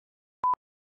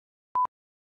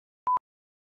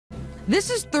This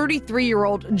is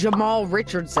 33-year-old Jamal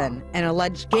Richardson, an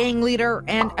alleged gang leader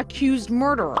and accused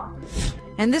murderer.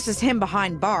 And this is him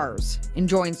behind bars,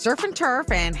 enjoying surf and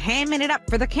turf and hamming it up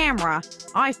for the camera,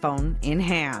 iPhone in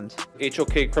hand.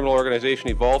 HOK criminal organization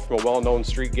evolved from a well-known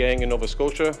street gang in Nova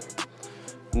Scotia,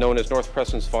 known as North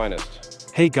Preston's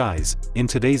Finest. Hey guys, in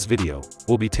today's video,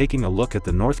 we'll be taking a look at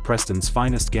the North Preston's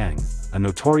Finest gang, a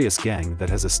notorious gang that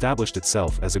has established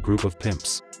itself as a group of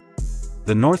pimps.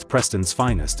 The North Preston's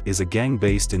Finest is a gang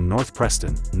based in North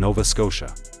Preston, Nova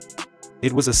Scotia.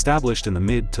 It was established in the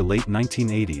mid to late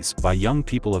 1980s by young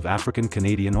people of African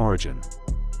Canadian origin.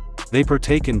 They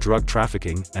partake in drug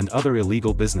trafficking and other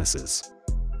illegal businesses.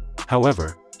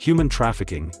 However, human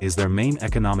trafficking is their main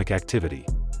economic activity.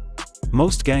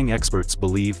 Most gang experts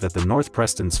believe that the North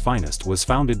Preston's Finest was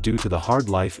founded due to the hard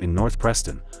life in North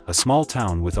Preston, a small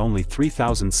town with only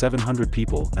 3,700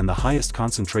 people and the highest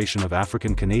concentration of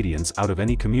African Canadians out of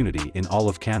any community in all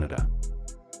of Canada.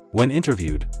 When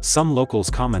interviewed, some locals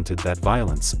commented that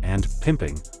violence and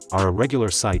pimping are a regular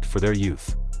sight for their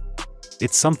youth.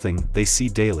 It's something they see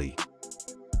daily.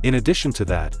 In addition to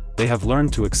that, they have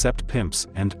learned to accept pimps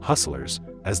and hustlers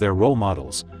as their role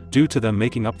models, due to them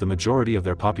making up the majority of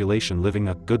their population living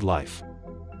a good life.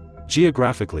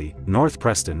 Geographically, North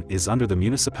Preston is under the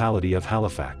municipality of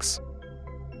Halifax.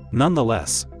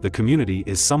 Nonetheless, the community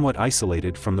is somewhat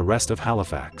isolated from the rest of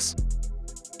Halifax.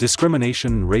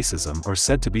 Discrimination and racism are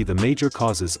said to be the major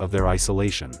causes of their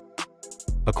isolation.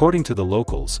 According to the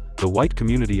locals, the white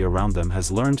community around them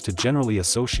has learned to generally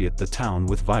associate the town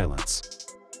with violence.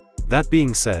 That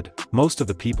being said, most of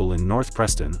the people in North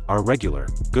Preston are regular,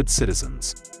 good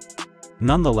citizens.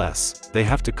 Nonetheless, they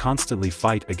have to constantly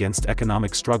fight against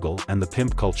economic struggle and the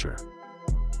pimp culture.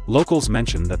 Locals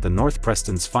mention that the North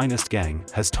Preston's Finest gang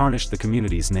has tarnished the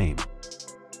community's name.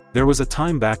 There was a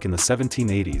time back in the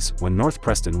 1780s when North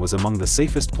Preston was among the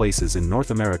safest places in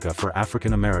North America for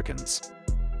African Americans.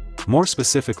 More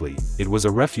specifically, it was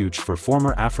a refuge for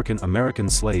former African American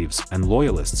slaves and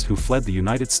loyalists who fled the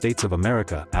United States of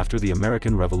America after the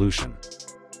American Revolution.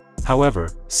 However,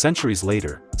 centuries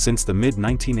later, since the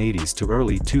mid-1980s to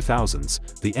early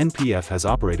 2000s, the NPF has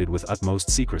operated with utmost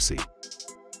secrecy.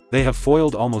 They have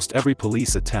foiled almost every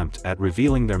police attempt at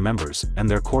revealing their members and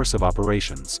their course of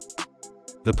operations.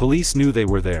 The police knew they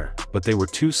were there, but they were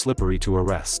too slippery to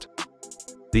arrest.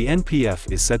 The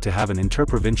NPF is said to have an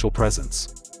interprovincial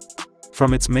presence.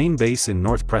 From its main base in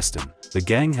North Preston, the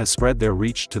gang has spread their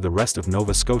reach to the rest of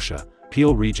Nova Scotia,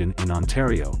 Peel region in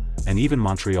Ontario, and even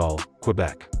Montreal,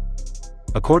 Quebec.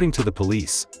 According to the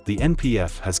police, the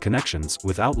NPF has connections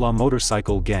with outlaw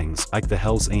motorcycle gangs like the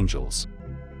Hells Angels.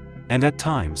 And at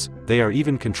times, they are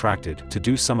even contracted to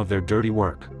do some of their dirty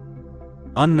work.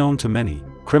 Unknown to many,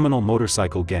 criminal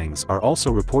motorcycle gangs are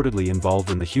also reportedly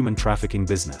involved in the human trafficking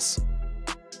business.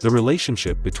 The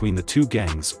relationship between the two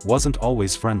gangs wasn't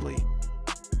always friendly.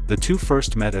 The two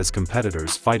first met as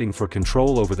competitors fighting for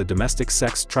control over the domestic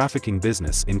sex trafficking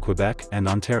business in Quebec and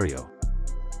Ontario.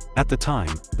 At the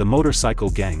time, the motorcycle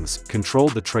gangs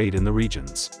controlled the trade in the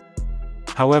regions.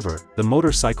 However, the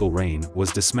motorcycle reign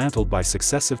was dismantled by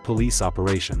successive police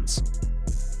operations.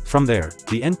 From there,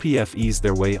 the NPF eased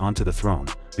their way onto the throne,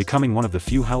 becoming one of the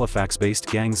few Halifax-based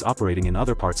gangs operating in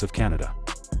other parts of Canada.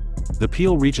 The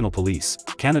Peel Regional Police,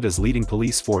 Canada's leading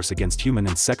police force against human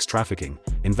and sex trafficking,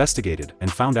 investigated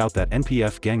and found out that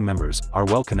NPF gang members are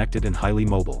well connected and highly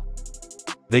mobile.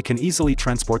 They can easily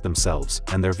transport themselves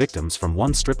and their victims from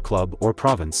one strip club or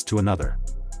province to another.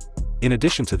 In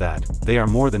addition to that, they are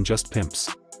more than just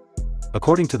pimps.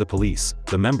 According to the police,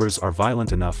 the members are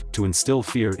violent enough to instill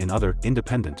fear in other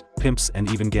independent pimps and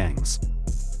even gangs.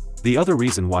 The other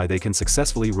reason why they can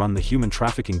successfully run the human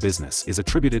trafficking business is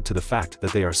attributed to the fact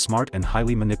that they are smart and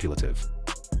highly manipulative.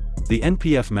 The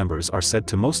NPF members are said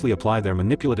to mostly apply their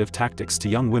manipulative tactics to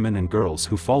young women and girls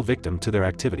who fall victim to their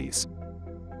activities.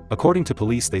 According to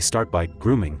police, they start by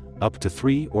grooming up to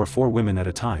 3 or 4 women at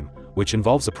a time, which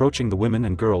involves approaching the women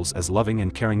and girls as loving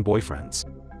and caring boyfriends.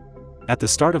 At the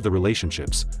start of the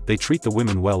relationships, they treat the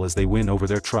women well as they win over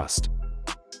their trust.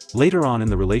 Later on in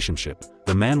the relationship,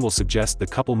 the man will suggest the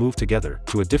couple move together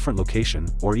to a different location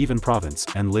or even province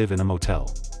and live in a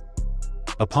motel.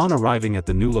 Upon arriving at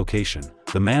the new location,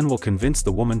 the man will convince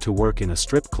the woman to work in a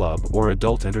strip club or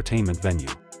adult entertainment venue.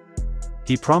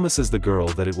 He promises the girl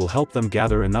that it will help them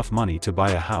gather enough money to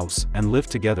buy a house and live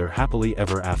together happily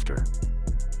ever after.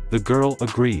 The girl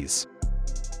agrees.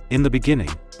 In the beginning,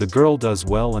 the girl does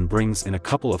well and brings in a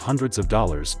couple of hundreds of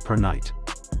dollars per night.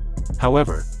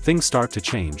 However, things start to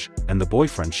change, and the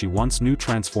boyfriend she once knew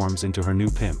transforms into her new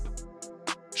pimp.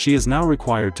 She is now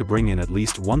required to bring in at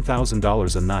least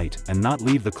 $1,000 a night and not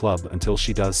leave the club until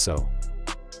she does so.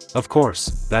 Of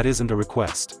course, that isn't a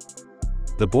request.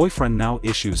 The boyfriend now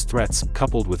issues threats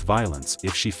coupled with violence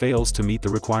if she fails to meet the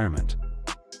requirement.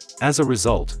 As a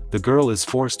result, the girl is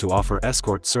forced to offer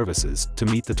escort services to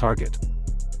meet the target.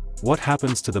 What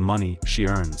happens to the money she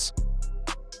earns?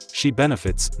 She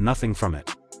benefits nothing from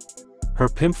it. Her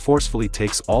pimp forcefully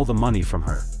takes all the money from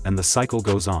her, and the cycle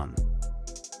goes on.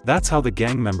 That's how the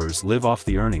gang members live off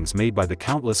the earnings made by the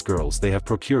countless girls they have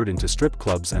procured into strip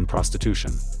clubs and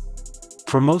prostitution.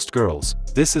 For most girls,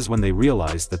 this is when they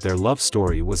realize that their love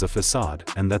story was a facade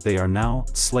and that they are now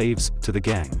slaves to the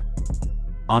gang.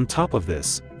 On top of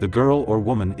this, the girl or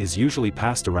woman is usually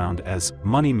passed around as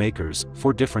money makers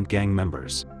for different gang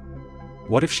members.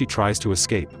 What if she tries to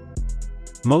escape?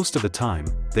 Most of the time,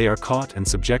 they are caught and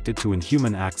subjected to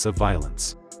inhuman acts of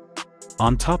violence.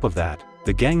 On top of that,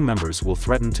 the gang members will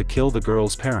threaten to kill the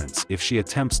girl's parents if she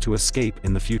attempts to escape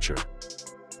in the future.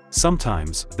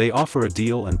 Sometimes, they offer a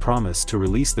deal and promise to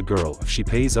release the girl if she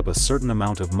pays up a certain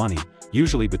amount of money,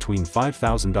 usually between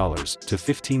 $5,000 to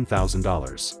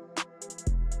 $15,000.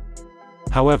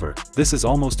 However, this is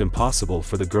almost impossible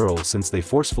for the girl since they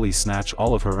forcefully snatch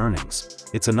all of her earnings.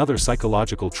 It's another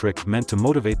psychological trick meant to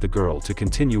motivate the girl to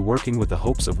continue working with the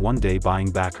hopes of one day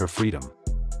buying back her freedom.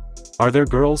 Are there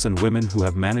girls and women who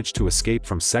have managed to escape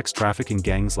from sex trafficking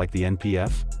gangs like the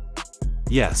NPF?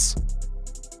 Yes.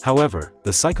 However,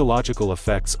 the psychological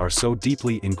effects are so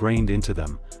deeply ingrained into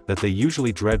them that they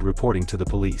usually dread reporting to the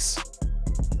police.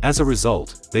 As a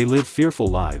result, they live fearful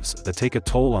lives that take a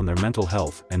toll on their mental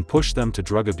health and push them to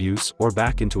drug abuse or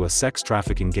back into a sex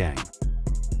trafficking gang.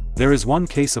 There is one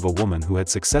case of a woman who had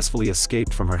successfully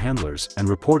escaped from her handlers and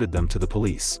reported them to the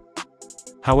police.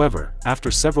 However, after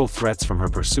several threats from her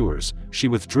pursuers, she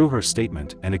withdrew her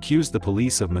statement and accused the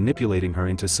police of manipulating her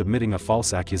into submitting a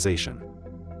false accusation.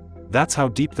 That's how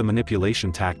deep the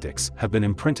manipulation tactics have been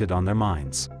imprinted on their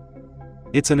minds.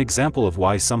 It's an example of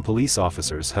why some police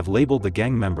officers have labeled the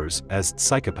gang members as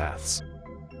psychopaths.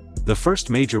 The first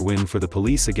major win for the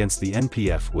police against the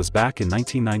NPF was back in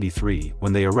 1993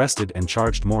 when they arrested and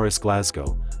charged Maurice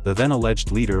Glasgow, the then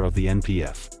alleged leader of the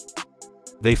NPF.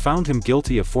 They found him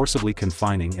guilty of forcibly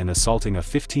confining and assaulting a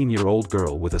 15-year-old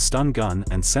girl with a stun gun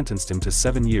and sentenced him to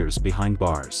 7 years behind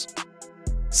bars.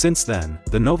 Since then,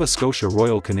 the Nova Scotia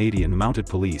Royal Canadian Mounted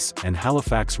Police and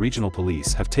Halifax Regional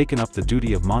Police have taken up the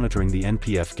duty of monitoring the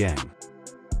NPF gang.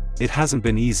 It hasn't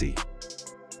been easy.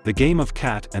 The game of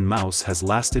cat and mouse has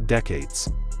lasted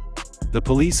decades. The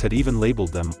police had even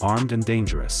labeled them armed and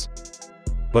dangerous.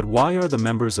 But why are the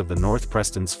members of the North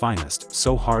Preston's finest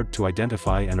so hard to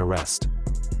identify and arrest?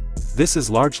 This is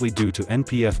largely due to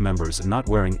NPF members not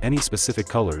wearing any specific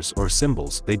colors or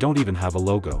symbols. They don't even have a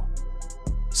logo.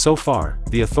 So far,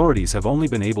 the authorities have only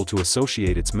been able to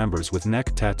associate its members with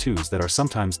neck tattoos that are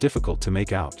sometimes difficult to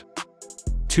make out.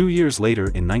 2 years later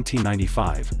in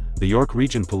 1995, the York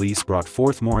Region Police brought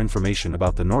forth more information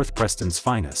about the North Preston's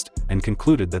finest, and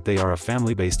concluded that they are a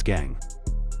family-based gang.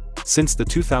 Since the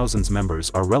 2000s members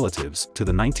are relatives to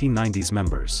the 1990s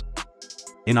members.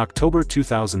 In October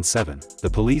 2007, the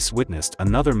police witnessed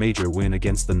another major win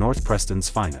against the North Preston's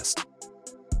finest.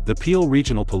 The Peel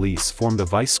Regional Police formed a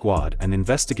vice squad and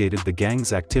investigated the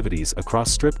gang's activities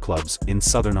across strip clubs in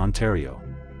southern Ontario.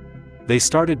 They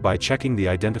started by checking the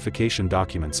identification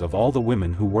documents of all the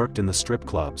women who worked in the strip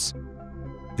clubs.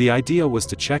 The idea was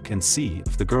to check and see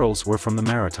if the girls were from the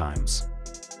Maritimes.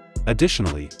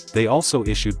 Additionally, they also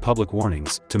issued public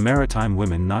warnings to Maritime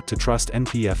women not to trust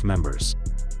NPF members.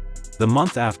 The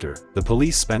month after, the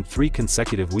police spent 3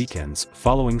 consecutive weekends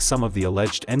following some of the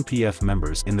alleged NPF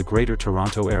members in the Greater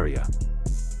Toronto area.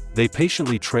 They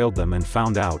patiently trailed them and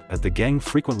found out that the gang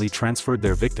frequently transferred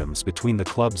their victims between the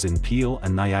clubs in Peel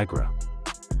and Niagara.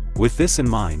 With this in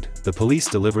mind, the police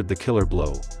delivered the killer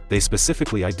blow. They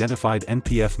specifically identified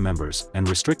NPF members and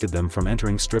restricted them from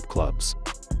entering strip clubs.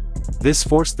 This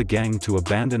forced the gang to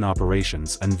abandon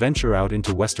operations and venture out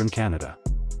into Western Canada.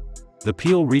 The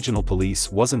Peel Regional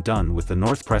Police wasn't done with the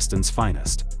North Preston's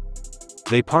finest.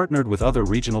 They partnered with other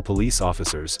regional police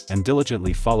officers and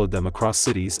diligently followed them across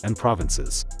cities and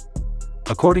provinces.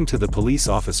 According to the police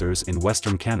officers in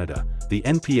Western Canada, the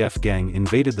NPF gang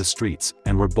invaded the streets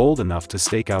and were bold enough to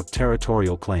stake out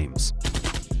territorial claims.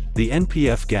 The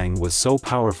NPF gang was so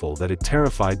powerful that it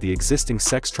terrified the existing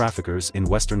sex traffickers in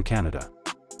Western Canada.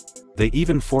 They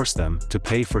even forced them to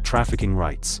pay for trafficking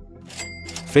rights.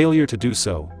 Failure to do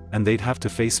so, and they'd have to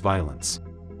face violence.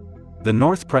 The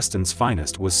North Preston's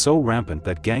finest was so rampant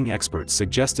that gang experts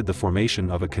suggested the formation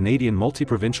of a Canadian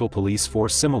multi-provincial police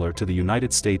force similar to the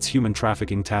United States Human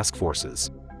Trafficking Task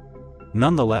Forces.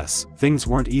 Nonetheless, things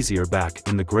weren't easier back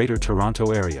in the Greater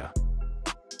Toronto area.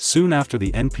 Soon after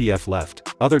the NPF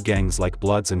left, other gangs like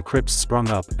Bloods and Crips sprung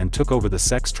up and took over the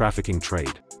sex trafficking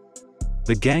trade.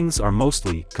 The gangs are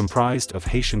mostly comprised of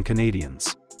Haitian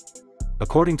Canadians.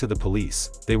 According to the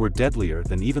police, they were deadlier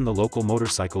than even the local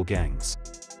motorcycle gangs.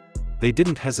 They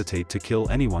didn't hesitate to kill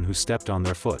anyone who stepped on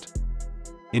their foot.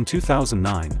 In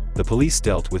 2009, the police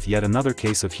dealt with yet another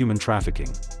case of human trafficking.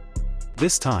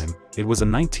 This time, it was a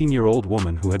 19-year-old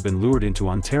woman who had been lured into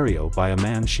Ontario by a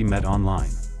man she met online.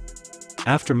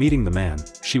 After meeting the man,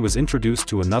 she was introduced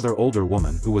to another older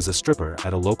woman who was a stripper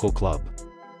at a local club.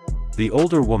 The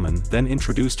older woman then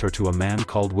introduced her to a man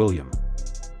called William.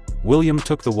 William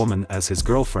took the woman as his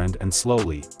girlfriend and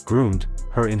slowly groomed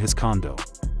her in his condo.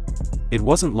 It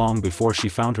wasn't long before she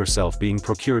found herself being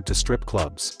procured to strip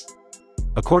clubs.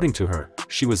 According to her,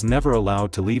 she was never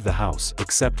allowed to leave the house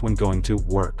except when going to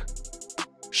work.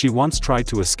 She once tried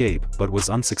to escape but was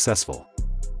unsuccessful.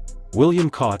 William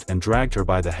caught and dragged her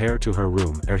by the hair to her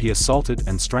room where he assaulted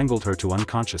and strangled her to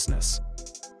unconsciousness.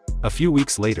 A few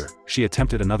weeks later, she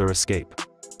attempted another escape.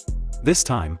 This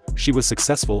time, she was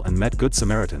successful and met Good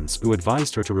Samaritans who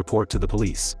advised her to report to the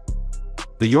police.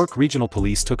 The York Regional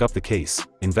Police took up the case,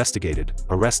 investigated,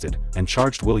 arrested, and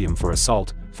charged William for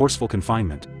assault, forceful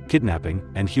confinement, kidnapping,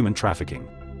 and human trafficking.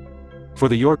 For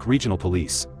the York Regional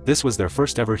Police, this was their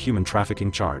first ever human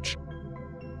trafficking charge.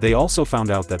 They also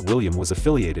found out that William was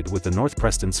affiliated with the North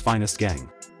Preston's Finest gang.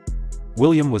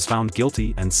 William was found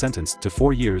guilty and sentenced to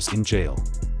 4 years in jail.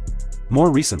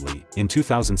 More recently, in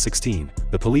 2016,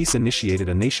 the police initiated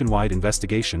a nationwide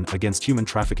investigation against human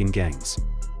trafficking gangs.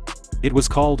 It was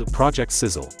called Project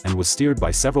Sizzle and was steered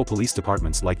by several police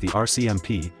departments like the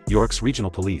RCMP, York's Regional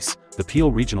Police, the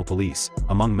Peel Regional Police,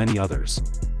 among many others.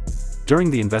 During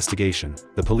the investigation,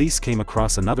 the police came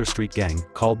across another street gang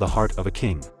called the Heart of a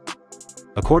King.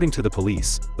 According to the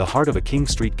police, the Heart of a King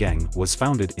street gang was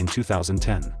founded in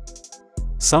 2010.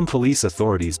 Some police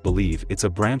authorities believe it's a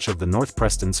branch of the North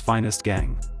Preston's Finest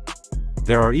gang.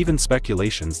 There are even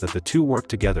speculations that the two work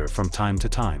together from time to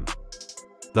time.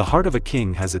 The Heart of a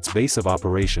King has its base of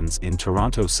operations in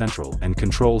Toronto Central and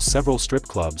controls several strip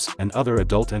clubs and other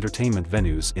adult entertainment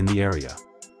venues in the area.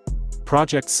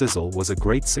 Project Sizzle was a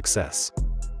great success.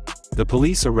 The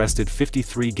police arrested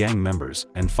 53 gang members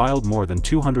and filed more than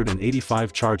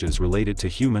 285 charges related to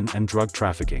human and drug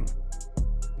trafficking.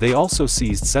 They also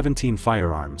seized 17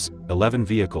 firearms, 11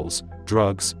 vehicles,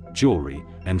 drugs, jewelry,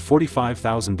 and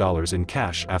 $45,000 in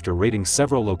cash after raiding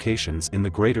several locations in the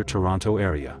Greater Toronto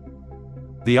area.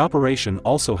 The operation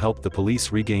also helped the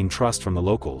police regain trust from the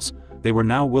locals. They were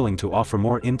now willing to offer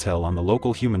more intel on the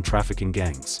local human trafficking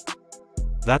gangs.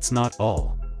 That's not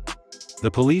all.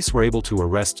 The police were able to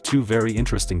arrest two very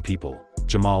interesting people,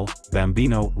 Jamal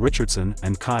Bambino Richardson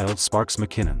and Kyle Sparks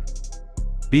McKinnon.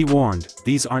 Be warned,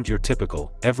 these aren't your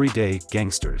typical, everyday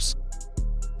gangsters.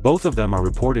 Both of them are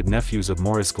reported nephews of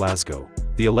Maurice Glasgow,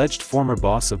 the alleged former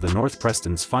boss of the North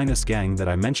Preston's Finest gang that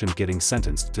I mentioned getting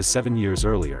sentenced to 7 years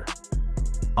earlier.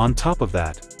 On top of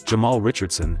that, Jamal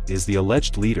Richardson is the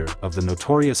alleged leader of the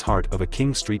notorious Heart of a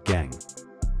King street gang.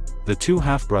 The two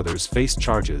half-brothers faced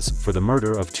charges for the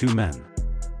murder of 2 men.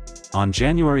 On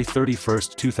January 31,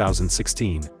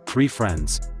 2016, 3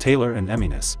 friends, Taylor and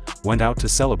Eminis, went out to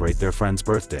celebrate their friend's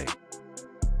birthday.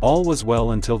 All was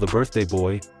well until the birthday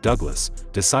boy, Douglas,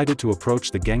 decided to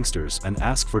approach the gangsters and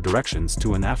ask for directions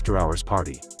to an after-hours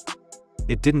party.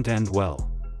 It didn't end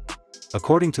well.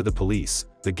 According to the police,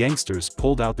 the gangsters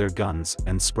pulled out their guns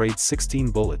and sprayed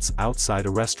 16 bullets outside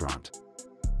a restaurant.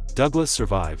 Douglas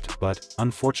survived, but,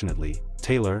 unfortunately,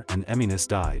 Taylor and Eminis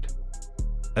died.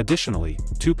 Additionally,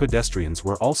 2 pedestrians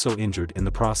were also injured in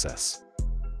the process.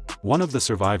 One of the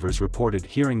survivors reported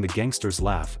hearing the gangsters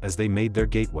laugh as they made their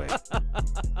gateway.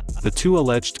 The 2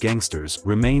 alleged gangsters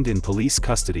remained in police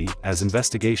custody as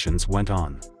investigations went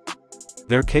on.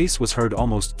 Their case was heard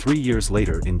almost 3 years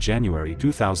later in January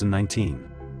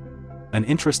 2019. An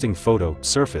interesting photo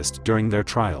surfaced during their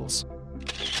trials.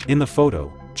 In the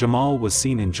photo, Jamal was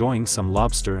seen enjoying some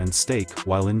lobster and steak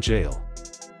while in jail.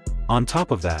 On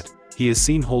top of that, he is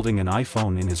seen holding an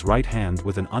iPhone in his right hand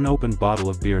with an unopened bottle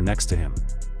of beer next to him,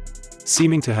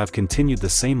 seeming to have continued the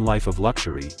same life of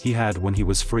luxury he had when he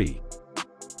was free.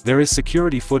 There is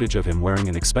security footage of him wearing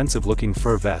an expensive-looking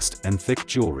fur vest and thick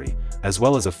jewelry, as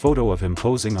well as a photo of him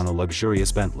posing on a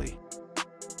luxurious Bentley.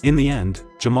 In the end,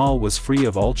 Jamal was free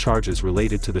of all charges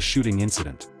related to the shooting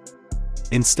incident.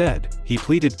 Instead, he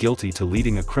pleaded guilty to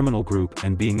leading a criminal group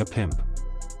and being a pimp.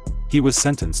 He was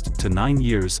sentenced to 9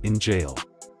 years in jail.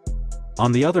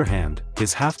 On the other hand,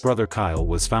 his half-brother Kyle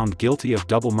was found guilty of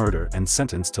double murder and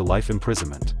sentenced to life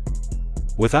imprisonment.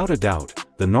 Without a doubt,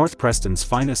 the North Preston's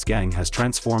Finest gang has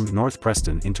transformed North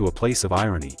Preston into a place of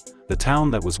irony. the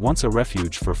town that was once a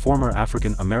refuge for former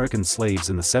African American slaves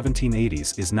in the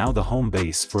 1780s is now the home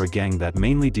base for a gang that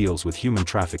mainly deals with human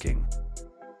trafficking.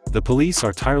 The police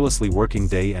are tirelessly working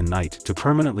day and night to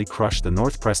permanently crush the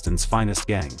North Preston's finest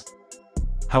gang.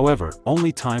 However,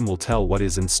 only time will tell what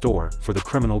is in store for the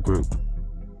criminal group.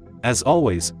 As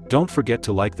always, don't forget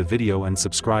to like the video and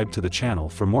subscribe to the channel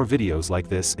for more videos like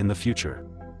this in the future.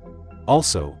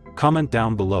 Also, comment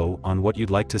down below on what you'd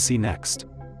like to see next.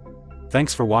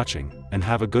 Thanks for watching, and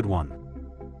have a good one.